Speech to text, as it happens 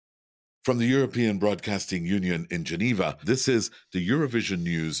From the European Broadcasting Union in Geneva, this is the Eurovision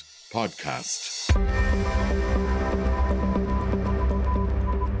News podcast.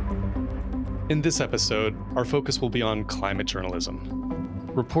 In this episode, our focus will be on climate journalism.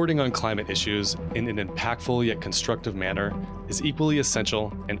 Reporting on climate issues in an impactful yet constructive manner is equally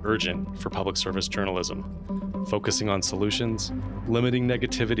essential and urgent for public service journalism. Focusing on solutions, limiting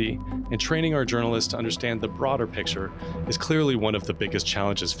negativity, and training our journalists to understand the broader picture is clearly one of the biggest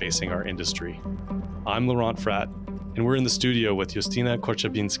challenges facing our industry. I'm Laurent Fratt, and we're in the studio with Justyna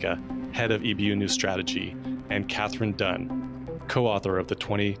Korczabinska, head of EBU News Strategy, and Katherine Dunn, co-author of the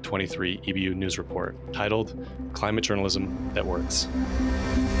 2023 EBU News Report, titled Climate Journalism That Works.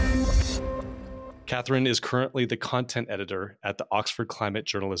 Katherine is currently the content editor at the Oxford Climate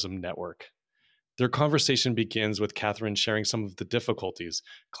Journalism Network. Their conversation begins with Katherine sharing some of the difficulties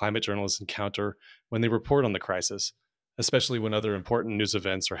climate journalists encounter when they report on the crisis, especially when other important news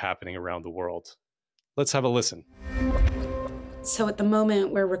events are happening around the world. Let's have a listen. So at the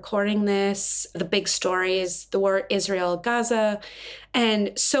moment we're recording this, the big story is the war Israel-Gaza,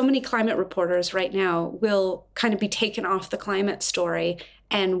 and so many climate reporters right now will kind of be taken off the climate story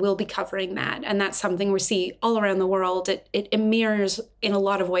and we'll be covering that. And that's something we see all around the world. It mirrors in a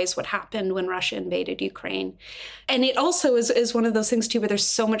lot of ways what happened when Russia invaded Ukraine. And it also is one of those things too, where there's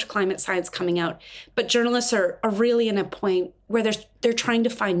so much climate science coming out, but journalists are really in a point where they're trying to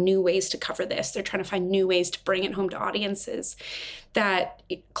find new ways to cover this. They're trying to find new ways to bring it home to audiences, that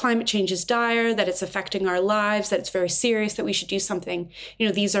climate change is dire, that it's affecting our lives, that it's very serious, that we should do something. You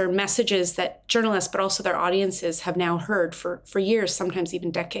know, these are messages that journalists, but also their audiences have now heard for years, sometimes even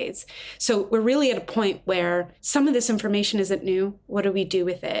decades. So we're really at a point where some of this information isn't new. What do we do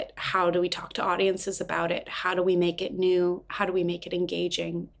with it? How do we talk to audiences about it? How do we make it new? How do we make it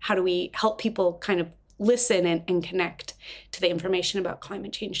engaging? How do we help people kind of listen and connect to the information about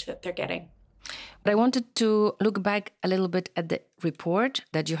climate change that they're getting? But I wanted to look back a little bit at the report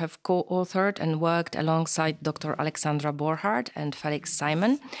that you have co-authored and worked alongside Dr. Alexandra Borchardt and Felix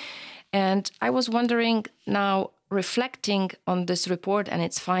Simon. And I was wondering now, reflecting on this report and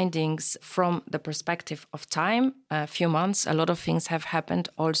its findings from the perspective of time, a few months, a lot of things have happened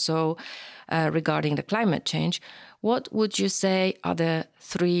also regarding the climate change. What would you say are the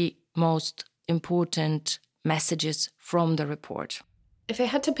three most important messages from the report? If I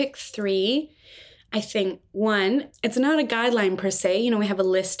had to pick three, I think one, it's not a guideline per se. You know, we have a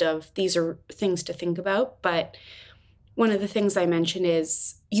list of these are things to think about, but one of the things I mentioned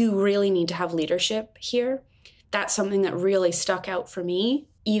is you really need to have leadership here. That's something that really stuck out for me,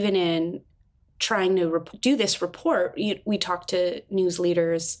 even in trying to do this report. We talked to news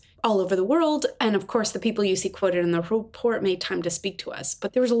leaders all over the world. And of course, the people you see quoted in the report made time to speak to us.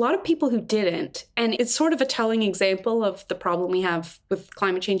 But there was a lot of people who didn't. And it's sort of a telling example of the problem we have with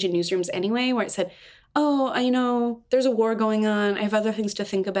climate change in newsrooms anyway, where it said, oh, I know there's a war going on. I have other things to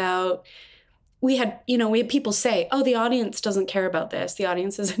think about. We had people say, oh, the audience doesn't care about this. The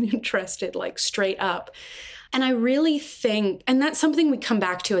audience isn't interested, like straight up. And I really think, and that's something we come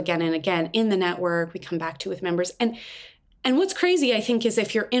back to again and again in the network, we come back to with members. And what's crazy, I think, is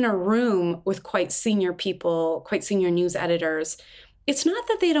if you're in a room with quite senior people, quite senior news editors, it's not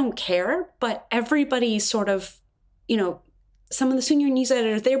that they don't care, but everybody sort of, some of the senior news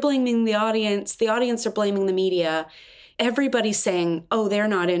editors, they're blaming the audience are blaming the media. Everybody's saying, oh, they're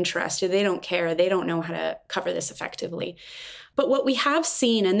not interested, they don't care, they don't know how to cover this effectively. But what we have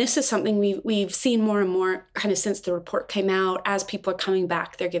seen, and this is something we've seen more and more kind of since the report came out, as people are coming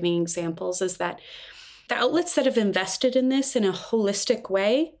back, they're giving examples, is that the outlets that have invested in this in a holistic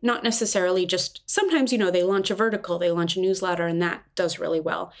way, not necessarily just, sometimes, they launch a vertical, they launch a newsletter, and that does really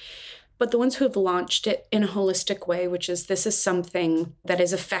well. But the ones who have launched it in a holistic way, which is this is something that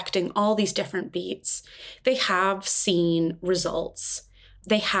is affecting all these different beats, they have seen results.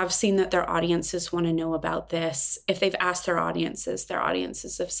 They have seen that their audiences want to know about this. If they've asked their audiences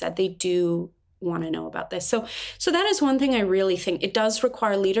have said they do want to know about this. So that is one thing I really think. It does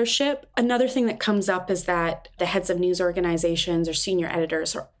require leadership. Another thing that comes up is that the heads of news organizations or senior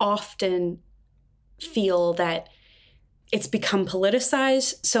editors are often feel that it's become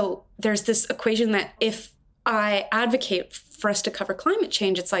politicized. So there's this equation that if I advocate for us to cover climate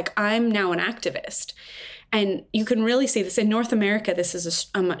change, it's like I'm now an activist. And you can really see this in North America. This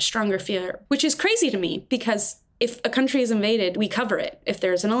is a much stronger fear, which is crazy to me because if a country is invaded, we cover it. If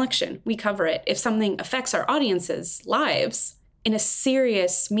there's an election, we cover it. If something affects our audience's lives in a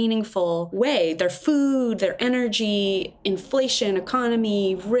serious, meaningful way, their food, their energy, inflation,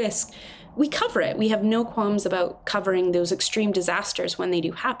 economy, risk, we cover it. We have no qualms about covering those extreme disasters when they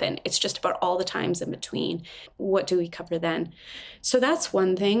do happen. It's just about all the times in between. What do we cover then? So that's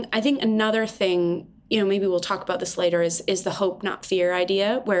one thing. I think another thing, maybe we'll talk about this later, is the hope, not fear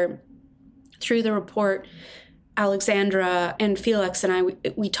idea, where through the report, Alexandra and Felix and I,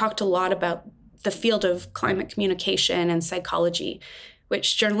 we talked a lot about the field of climate communication and psychology,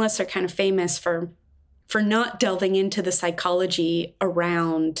 which journalists are kind of famous for not delving into the psychology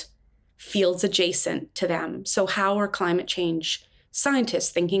around fields adjacent to them. So how are climate change scientists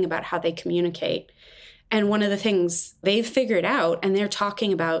thinking about how they communicate? And one of the things they've figured out, and they're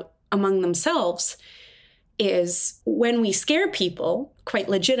talking about among themselves, is when we scare people, quite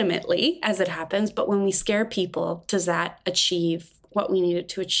legitimately, as it happens, but when we scare people, does that achieve what we need it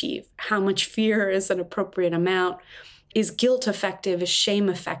to achieve? How much fear is an appropriate amount? Is guilt effective? Is shame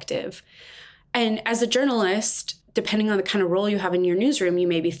effective? And as a journalist, depending on the kind of role you have in your newsroom, you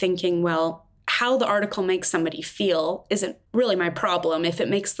may be thinking, well, how the article makes somebody feel isn't really my problem. If it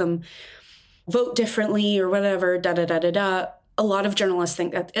makes them vote differently or whatever, a lot of journalists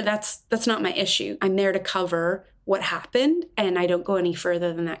think that that's not my issue. I'm there to cover what happened, and I don't go any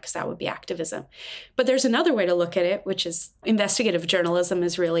further than that because that would be activism. But there's another way to look at it, which is investigative journalism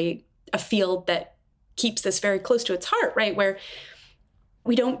is really a field that keeps this very close to its heart, right? Where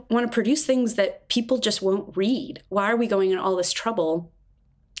we don't want to produce things that people just won't read. Why are we going in all this trouble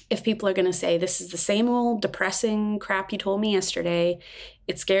if people are going to say, this is the same old depressing crap you told me yesterday.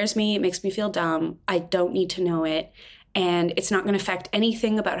 It scares me. It makes me feel dumb. I don't need to know it. And it's not going to affect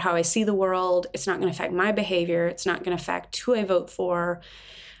anything about how I see the world. It's not going to affect my behavior. It's not going to affect who I vote for.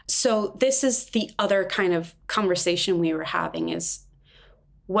 So this is the other kind of conversation we were having is,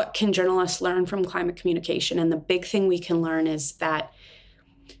 what can journalists learn from climate communication? And the big thing we can learn is that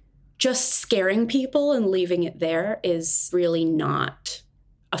just scaring people and leaving it there is really not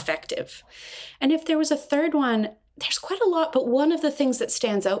effective. And if there was a third one, there's quite a lot, but one of the things that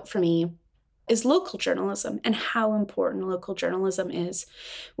stands out for me is local journalism and how important local journalism is,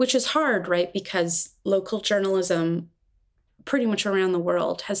 which is hard, right? Because local journalism pretty much around the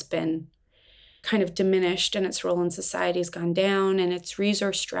world has been kind of diminished and its role in society has gone down and it's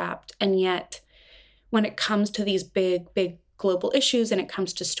resource strapped. And yet when it comes to these big global issues and it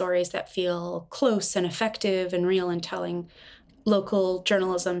comes to stories that feel close and effective and real and telling, local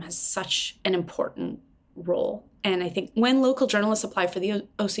journalism has such an important role. And I think when local journalists apply for the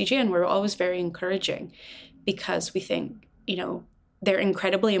OCGN, we're always very encouraging because we think, they're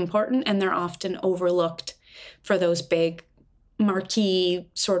incredibly important and they're often overlooked for those big marquee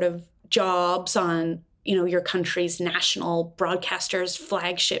sort of jobs on, your country's national broadcaster's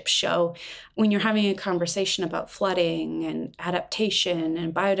flagship show. When you're having a conversation about flooding and adaptation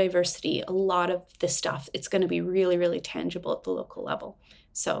and biodiversity, a lot of this stuff, it's going to be really, really tangible at the local level.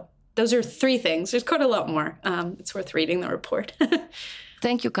 So those are three things. There's quite a lot more. It's worth reading the report.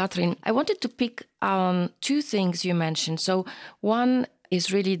 Thank you, Katherine. I wanted to pick on two things you mentioned. So one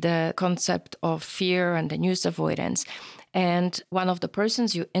is really the concept of fear and the news avoidance. And one of the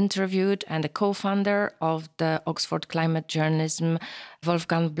persons you interviewed and the co-founder of the Oxford Climate Journalism,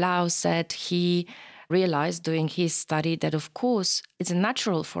 Wolfgang Blau, said he realized doing his study that, of course, it's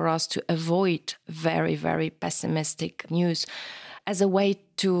natural for us to avoid very, very pessimistic news as a way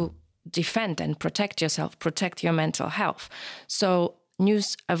to defend and protect yourself, protect your mental health. So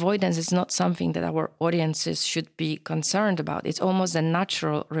news avoidance is not something that our audiences should be concerned about. It's almost a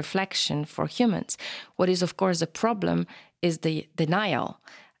natural reflection for humans. What is, of course, a problem is the denial.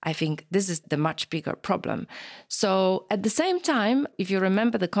 I think this is the much bigger problem. So at the same time, if you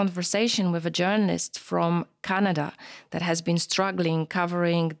remember the conversation with a journalist from Canada that has been struggling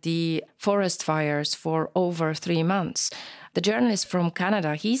covering the forest fires for over 3 months, the journalist from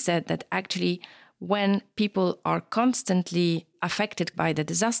Canada, he said that actually when people are constantly affected by the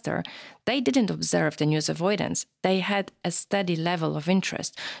disaster, they didn't observe the news avoidance. They had a steady level of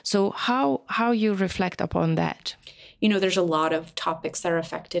interest. So how you reflect upon that? There's a lot of topics that are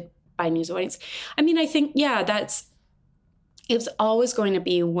affected by news avoidance. I mean, I think, it's always going to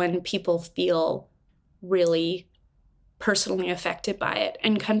be when people feel really personally affected by it.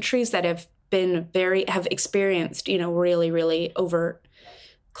 And countries that have experienced, really, really overt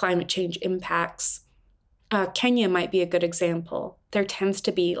climate change impacts. Kenya might be a good example. There tends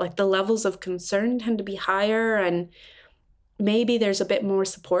to be, the levels of concern tend to be higher, and maybe there's a bit more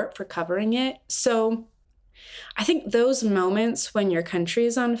support for covering it. So I think those moments when your country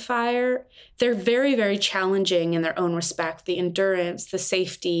is on fire, they're very, very challenging in their own respect, the endurance, the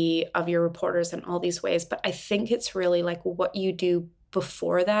safety of your reporters in all these ways. But I think it's really what you do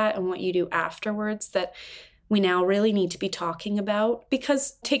before that and what you do afterwards that we now really need to be talking about,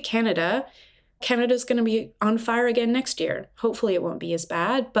 because take Canada. Canada's going to be on fire again next year. Hopefully it won't be as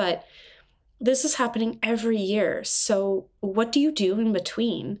bad, but this is happening every year. So what do you do in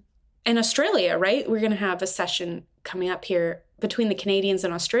between? And Australia, right? We're going to have a session coming up here between the Canadians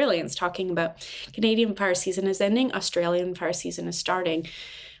and Australians talking about Canadian fire season is ending, Australian fire season is starting.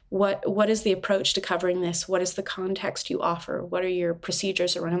 What is the approach to covering this? What is the context you offer? What are your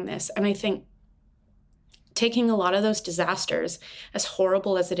procedures around this? And I think taking a lot of those disasters, as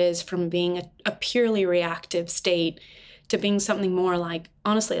horrible as it is, from being a purely reactive state to being something more like,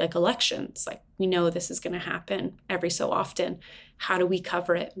 honestly, like elections. Like, we know this is going to happen every so often. How do we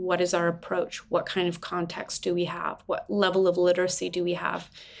cover it? What is our approach? What kind of context do we have? What level of literacy do we have?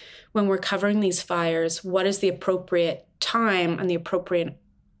 When we're covering these fires, what is the appropriate time and the appropriate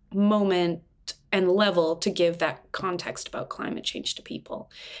moment and level to give that context about climate change to people?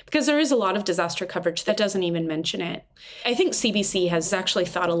 Because there is a lot of disaster coverage that doesn't even mention it. I think CBC has actually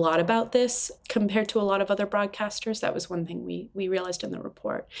thought a lot about this compared to a lot of other broadcasters. That was one thing we realized in the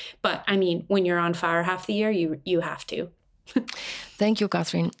report. But I mean, when you're on fire half the year, you have to. Thank you,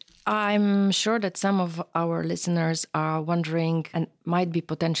 Katherine. I'm sure that some of our listeners are wondering and might be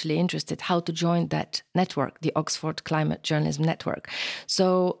potentially interested how to join that network, the Oxford Climate Journalism Network.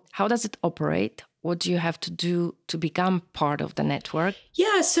 So how does it operate? What do you have to do to become part of the network?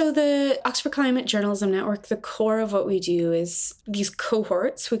 Yeah, so the Oxford Climate Journalism Network, the core of what we do is these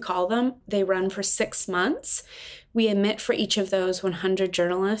cohorts, we call them. They run for 6 months. We admit for each of those 100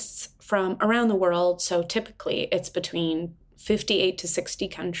 journalists from around the world. So typically it's between 58 to 60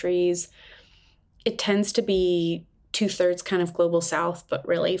 countries. It tends to be 2/3 kind of global south, but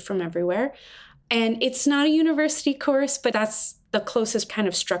really from everywhere. And it's not a university course, but that's the closest kind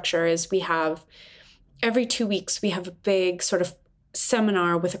of structure. Is we have every 2 weeks, we have a big sort of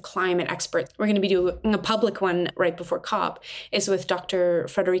seminar with a climate expert. We're going to be doing a public one right before COP, is with Dr.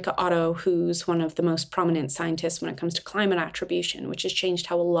 Frederica Otto, who's one of the most prominent scientists when it comes to climate attribution, which has changed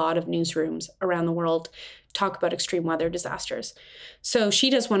how a lot of newsrooms around the world talk about extreme weather disasters. So she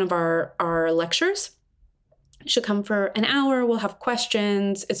does one of our lectures. She'll come for an hour. We'll have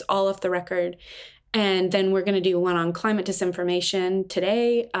questions. It's all off the record. And then we're going to do one on climate disinformation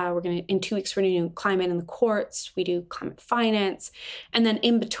today. In 2 weeks, we're going to do climate in the courts. We do climate finance. And then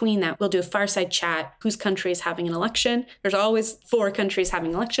in between that, we'll do a fireside chat. Whose country is having an election? There's always 4 countries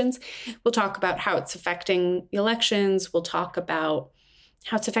having elections. We'll talk about how it's affecting the elections. We'll talk about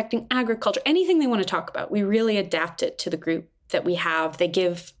how it's affecting agriculture, anything they want to talk about. We really adapt it to the group that we have. They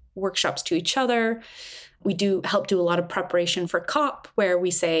give workshops to each other. We help do a lot of preparation for COP, where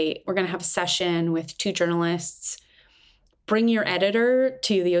we say we're going to have a session with 2 journalists. Bring your editor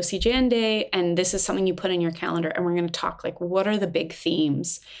to the OCJN day, and this is something you put in your calendar, and we're going to talk like, what are the big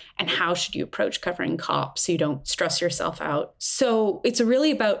themes and how should you approach covering COP so you don't stress yourself out? So it's really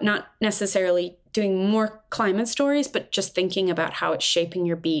about not necessarily doing more climate stories, but just thinking about how it's shaping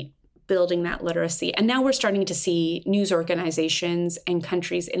your beat, building that literacy. And now we're starting to see news organizations and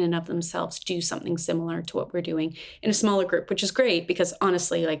countries in and of themselves do something similar to what we're doing in a smaller group, which is great because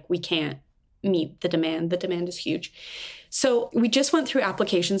honestly, like, we can't meet the demand. The demand is huge. So we just went through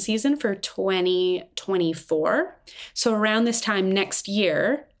application season for 2024. So around this time next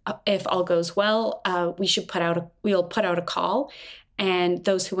year, if all goes well, we'll put out a call. And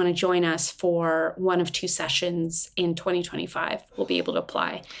those who want to join us for one of 2 sessions in 2025 will be able to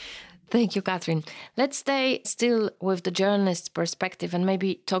apply. Thank you, Katherine. Let's stay still with the journalist's perspective and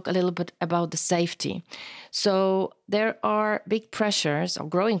maybe talk a little bit about the safety. So there are big pressures or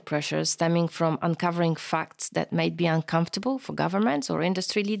growing pressures stemming from uncovering facts that may be uncomfortable for governments or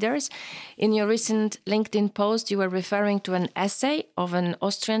industry leaders. In your recent LinkedIn post, you were referring to an essay of an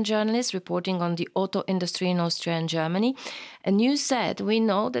Austrian journalist reporting on the auto industry in Austria and Germany. And you said, we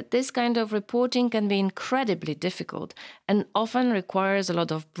know that this kind of reporting can be incredibly difficult and often requires a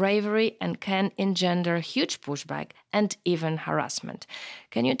lot of bravery and can engender huge pushback and even harassment.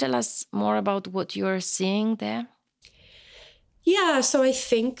 Can you tell us more about what you're seeing there? Yeah, so I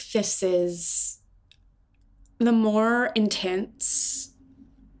think this is the more intense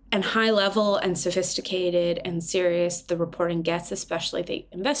and high level and sophisticated and serious the reporting gets, especially the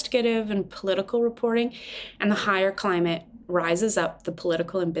investigative and political reporting, and the higher climate rises up the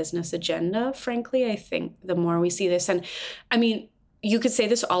political and business agenda, frankly, I think the more we see this. And I mean, you could say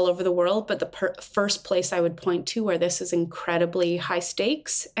this all over the world, but the first place I would point to where this is incredibly high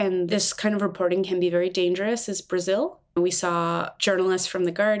stakes and this kind of reporting can be very dangerous is Brazil. We saw journalists from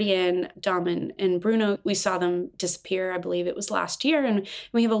The Guardian, Dunn and Bruno, we saw them disappear, I believe it was last year. And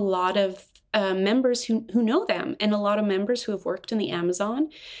we have a lot of members who know them and a lot of members who have worked in the Amazon.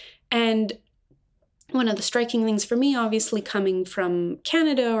 And one of the striking things for me, obviously coming from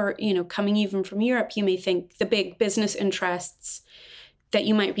Canada or, coming even from Europe, you may think the big business interests that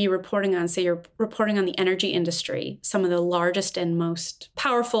you might be reporting on, say you're reporting on the energy industry, some of the largest and most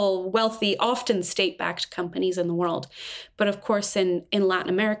powerful, wealthy, often state-backed companies in the world. But of course, in Latin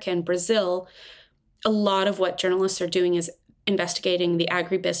America and Brazil, a lot of what journalists are doing is investigating the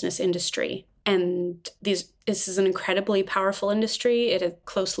agribusiness industry. And this is an incredibly powerful industry. It has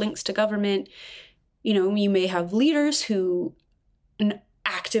close links to government. You may have leaders who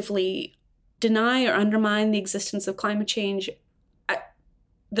actively deny or undermine the existence of climate change at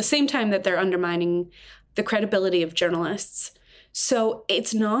the same time that they're undermining the credibility of journalists. So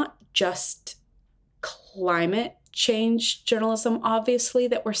it's not just climate change journalism, obviously,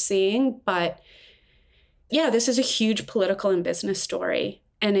 that we're seeing, but yeah, this is a huge political and business story.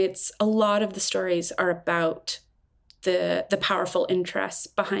 And a lot of the stories are about the powerful interests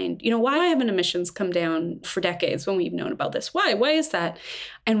behind, why haven't emissions come down for decades when we've known about this? Why is that?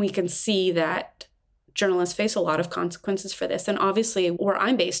 And we can see that journalists face a lot of consequences for this. And obviously, where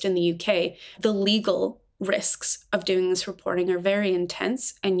I'm based in the UK, the legal risks of doing this reporting are very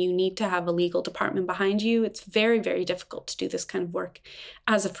intense, and you need to have a legal department behind you. It's very, very difficult to do this kind of work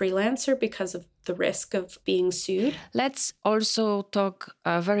as a freelancer because of the risk of being sued. Let's also talk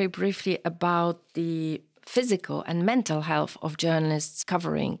very briefly about the physical and mental health of journalists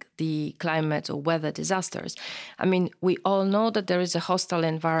covering the climate or weather disasters. I mean, we all know that there is a hostile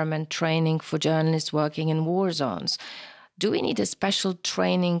environment training for journalists working in war zones. Do we need a special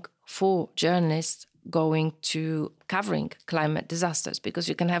training for journalists going to covering climate disasters? Because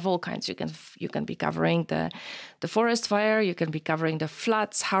you can have all kinds. You can be covering the forest fire, you can be covering the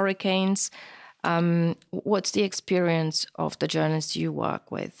floods, hurricanes. What's the experience of the journalists you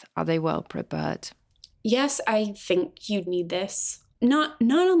work with? Are they well prepared? Yes, I think you'd need this. Not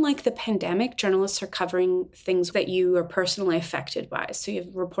unlike the pandemic, journalists are covering things that you are personally affected by. So you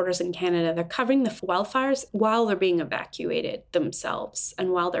have reporters in Canada, they're covering the wildfires while they're being evacuated themselves and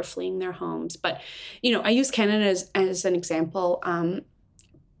while they're fleeing their homes. But, I use Canada as an example,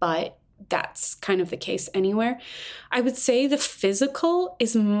 but that's kind of the case anywhere. I would say the physical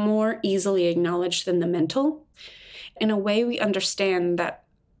is more easily acknowledged than the mental. In a way, we understand that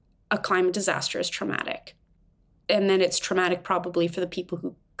a climate disaster is traumatic, and then it's traumatic probably for the people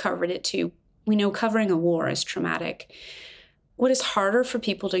who covered it too. We know covering a war is traumatic. What is harder for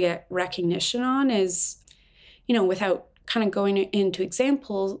people to get recognition on is, without kind of going into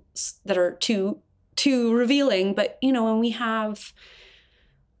examples that are too revealing, but, when we have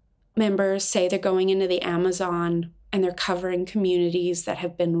members say they're going into the Amazon and they're covering communities that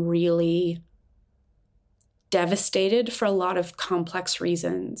have been really devastated for a lot of complex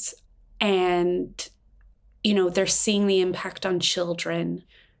reasons. And, they're seeing the impact on children.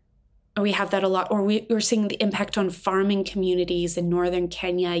 We have that a lot. Or we're seeing the impact on farming communities in northern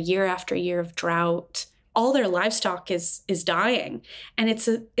Kenya, year after year of drought. All their livestock is dying. And it's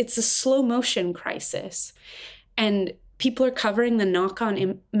a slow motion crisis. And people are covering the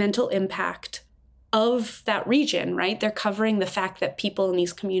knock-on mental impact of that region, right? They're covering the fact that people in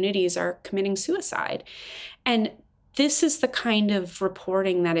these communities are committing suicide. And this is the kind of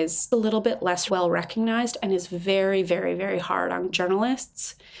reporting that is a little bit less well recognized and is very, very, very hard on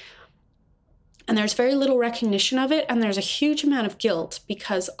journalists. And there's very little recognition of it. And there's a huge amount of guilt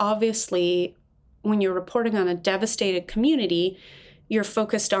because obviously when you're reporting on a devastated community, you're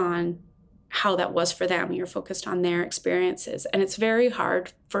focused on how that was for them. You're focused on their experiences. And it's very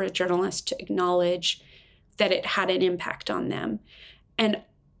hard for a journalist to acknowledge that it had an impact on them. And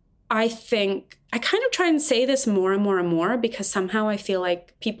I think I kind of try and say this more and more and more because somehow I feel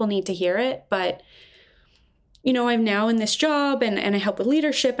like people need to hear it. But, I'm now in this job and I help with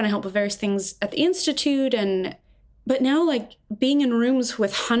leadership and I help with various things at the Institute. But now, being in rooms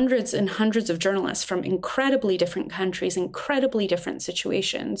with hundreds and hundreds of journalists from incredibly different countries, incredibly different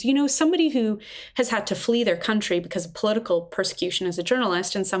situations. Somebody who has had to flee their country because of political persecution as a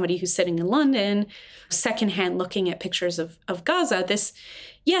journalist and somebody who's sitting in London, secondhand looking at pictures of Gaza. This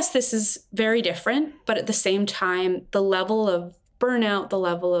is very different, but at the same time, the level of burnout, the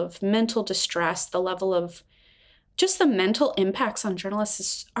level of mental distress, the level of just the mental impacts on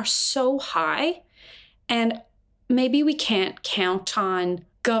journalists are so high. And maybe we can't count on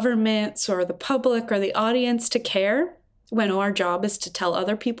governments or the public or the audience to care when our job is to tell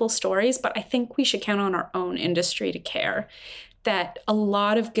other people's stories, but I think we should count on our own industry to care. That a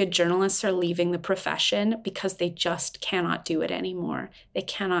lot of good journalists are leaving the profession because they just cannot do it anymore. They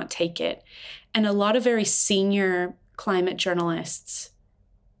cannot take it. And a lot of very senior climate journalists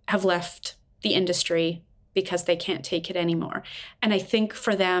have left the industry because they can't take it anymore. And I think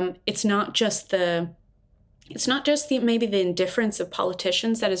for them, it's not just the it's not just maybe the indifference of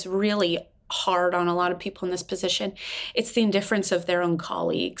politicians that is really hard on a lot of people in this position. It's the indifference of their own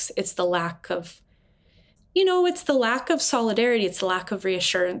colleagues. It's the lack of, it's the lack of solidarity. It's the lack of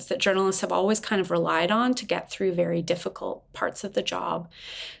reassurance that journalists have always kind of relied on to get through very difficult parts of the job.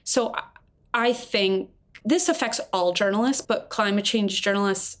 So I think this affects all journalists, but climate change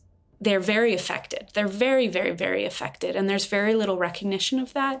journalists, they're very affected. They're very, very, very affected. And there's very little recognition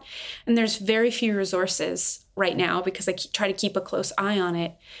of that. And there's very few resources right now, because I try to keep a close eye on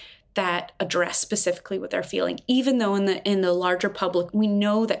it, that address specifically what they're feeling. Even though in the larger public, we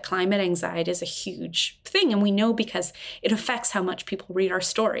know that climate anxiety is a huge thing. And we know because it affects how much people read our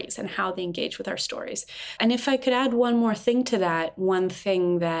stories and how they engage with our stories. And if I could add one more thing to that, one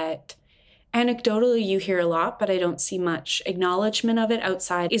thing that anecdotally you hear a lot, but I don't see much acknowledgement of it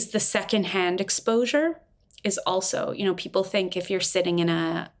outside, is the secondhand exposure. Is also, people think if you're sitting in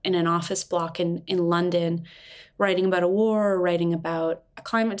an office block in London writing about a war or writing about a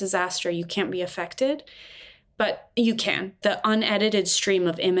climate disaster, you can't be affected. But you can. The unedited stream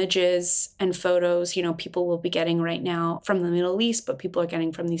of images and photos, people will be getting right now from the Middle East, but people are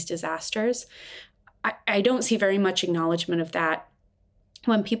getting from these disasters. I don't see very much acknowledgement of that.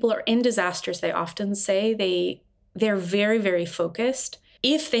 When people are in disasters, they often say they're very, very focused.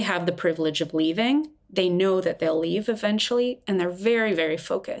 If they have the privilege of leaving, they know that they'll leave eventually, and they're very, very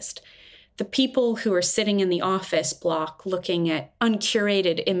focused. The people who are sitting in the office block looking at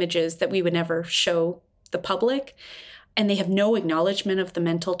uncurated images that we would never show the public, and they have no acknowledgement of the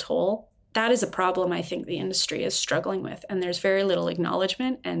mental toll, that is a problem I think the industry is struggling with. And there's very little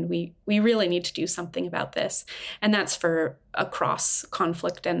acknowledgement, and we really need to do something about this. And that's for across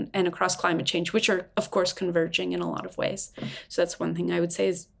conflict and across climate change, which are, of course, converging in a lot of ways. So that's one thing I would say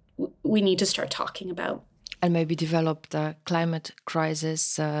is we need to start talking about. And maybe develop the climate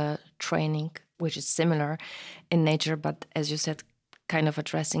crisis training, which is similar in nature, but as you said, kind of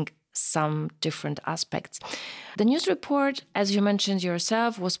addressing some different aspects. The news report, as you mentioned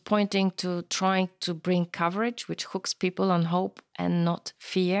yourself, was pointing to trying to bring coverage which hooks people on hope and not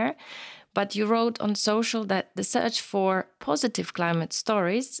fear. But you wrote on social that the search for positive climate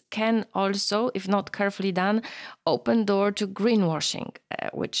stories can also, if not carefully done, open door to greenwashing,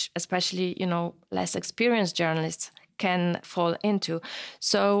 which especially, less experienced journalists can fall into.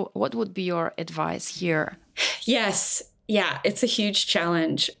 So what would be your advice here? Yes. Yeah, it's a huge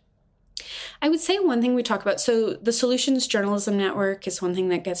challenge. I would say one thing we talk about, so the Solutions Journalism Network is one thing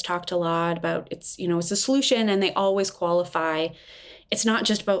that gets talked a lot about. It's a solution, and they always qualify. It's not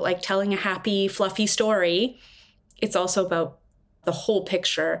just about like telling a happy, fluffy story. It's also about the whole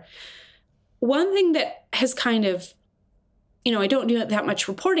picture. One thing that has kind of, I don't do that much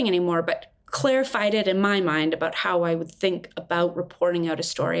reporting anymore, but clarified it in my mind about how I would think about reporting out a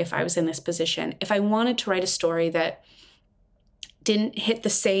story if I was in this position. If I wanted to write a story that didn't hit the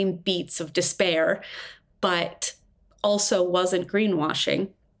same beats of despair, but also wasn't greenwashing,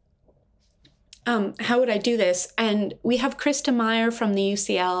 how would I do this? And we have Krista Meyer from the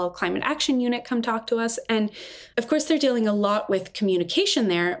UCL Climate Action Unit come talk to us. And of course, they're dealing a lot with communication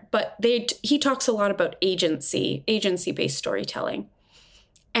there, but he talks a lot about agency-based storytelling.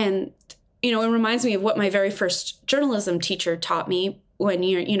 And, it reminds me of what my very first journalism teacher taught me when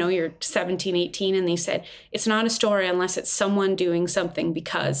you're 17, 18, and they said, it's not a story unless it's someone doing something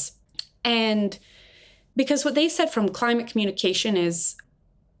because what they said from climate communication is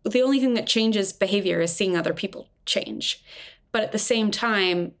the only thing that changes behavior is seeing other people change. But at the same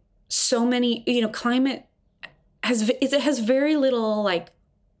time, so many, climate has very little like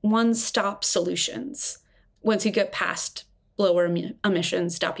one-stop solutions once you get past lower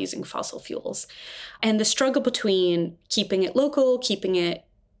emissions, stop using fossil fuels. And the struggle between keeping it local, keeping it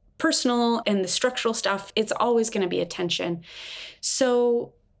personal, and the structural stuff, it's always going to be a tension.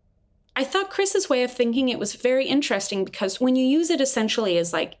 So I thought Chris's way of thinking it was very interesting, because when you use it essentially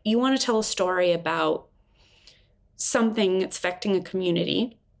as like, you want to tell a story about something that's affecting a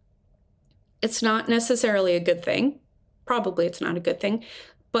community, it's not necessarily a good thing. Probably it's not a good thing.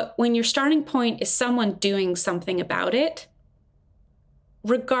 But when your starting point is someone doing something about it,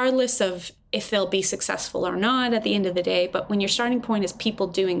 regardless of if they'll be successful or not at the end of the day, but when your starting point is people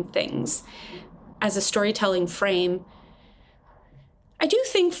doing things as a storytelling frame, I do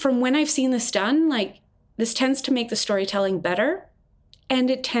think from when I've seen this done, like this tends to make the storytelling better,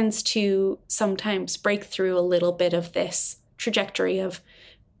 and it tends to sometimes break through a little bit of this trajectory of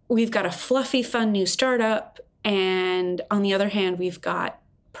we've got a fluffy, fun new startup, and on the other hand, we've got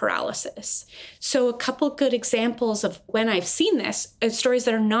paralysis. So a couple good examples of when I've seen this are stories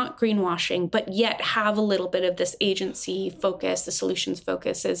that are not greenwashing, but yet have a little bit of this agency focus, the solutions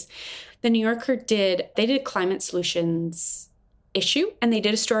focus, is the New Yorker did a climate solutions issue, and they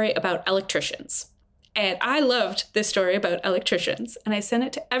did a story about electricians. And I loved this story about electricians, and I sent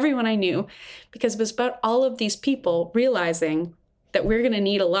it to everyone I knew because it was about all of these people realizing that we're going to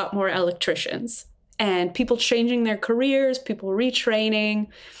need a lot more electricians, and people changing their careers, people retraining.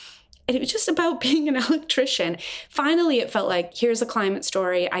 And it was just about being an electrician. Finally, it felt like, here's a climate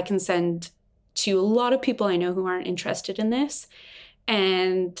story I can send to a lot of people I know who aren't interested in this.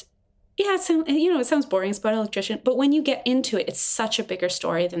 And yeah, it sounds boring. It's about an electrician. But when you get into it, it's such a bigger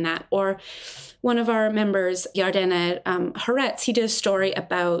story than that. Or one of our members, Yardena Haaretz, he did a story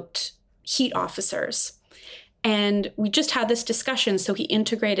about heat officers. And we just had this discussion, so he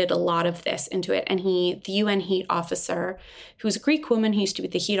integrated a lot of this into it. And the UN heat officer, who's a Greek woman, who used to be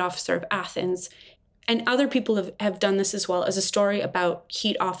the heat officer of Athens, and other people have done this as well, as a story about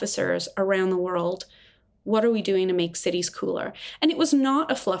heat officers around the world. What are we doing to make cities cooler? And it was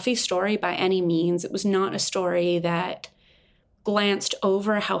not a fluffy story by any means. It was not a story that glanced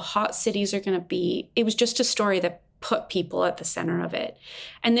over how hot cities are going to be. It was just a story that put people at the center of it.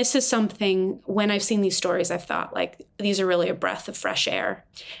 And this is something, when I've seen these stories, I've thought, like, these are really a breath of fresh air.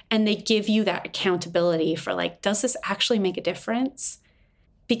 And they give you that accountability for, like, does this actually make a difference?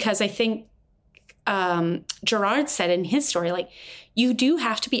 Because I think Gerard said in his story, like, you do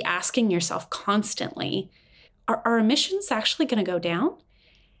have to be asking yourself constantly, are emissions actually going to go down?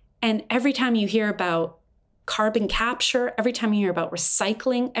 And every time you hear about carbon capture, every time you hear about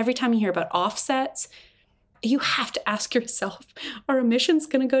recycling, every time you hear about offsets, you have to ask yourself, are emissions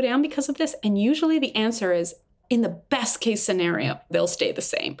going to go down because of this? And usually the answer is, in the best case scenario, they'll stay the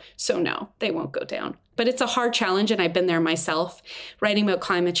same. So no, they won't go down. But it's a hard challenge, and I've been there myself, writing about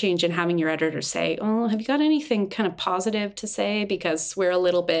climate change and having your editor say, oh, have you got anything kind of positive to say? Because we're a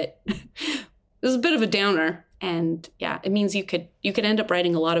little bit, this is a bit of a downer. And yeah, it means you could end up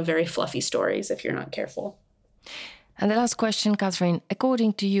writing a lot of very fluffy stories if you're not careful. And the last question, Katherine,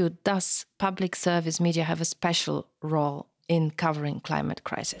 according to you, does public service media have a special role in covering climate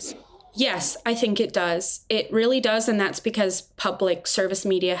crisis? Yes, I think it does. It really does. And that's because public service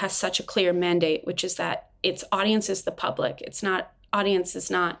media has such a clear mandate, which is that its audience is the public. Audience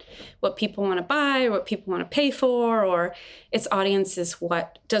is not what people want to buy or what people want to pay for, or its audience is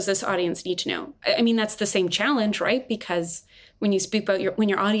what does this audience need to know? I mean, that's the same challenge, right? Because when you speak about when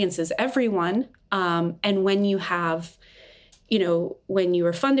your audience is everyone, and when you have, when you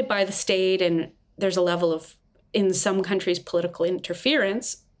are funded by the state and there's a level of, in some countries, political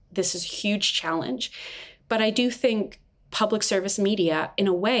interference, this is a huge challenge. But I do think public service media, in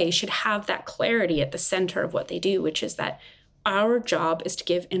a way, should have that clarity at the center of what they do, which is that our job is to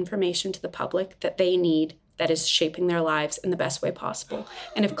give information to the public that they need, that is shaping their lives in the best way possible.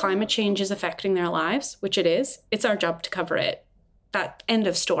 And if climate change is affecting their lives, which it is, it's our job to cover it. That end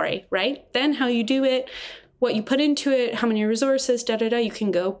of story, right? Then how you do it, what you put into it, how many resources, you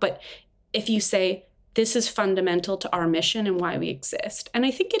can go. But if you say, this is fundamental to our mission and why we exist. And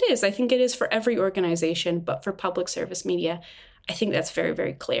I think it is. I think it is for every organization, but for public service media, I think that's very,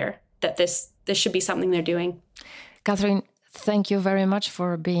 very clear that this should be something they're doing. Katherine, thank you very much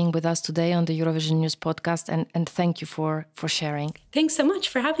for being with us today on the Eurovision News podcast, and thank you for sharing. Thanks so much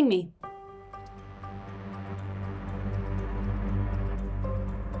for having me.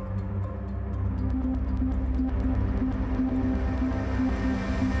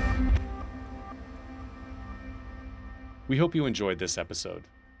 We hope you enjoyed this episode.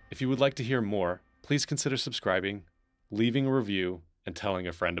 If you would like to hear more, please consider subscribing, leaving a review, and telling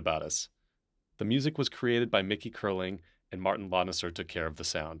a friend about us. The music was created by Mickey Curling, and Martin Launesser took care of the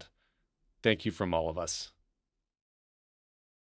sound. Thank you from all of us.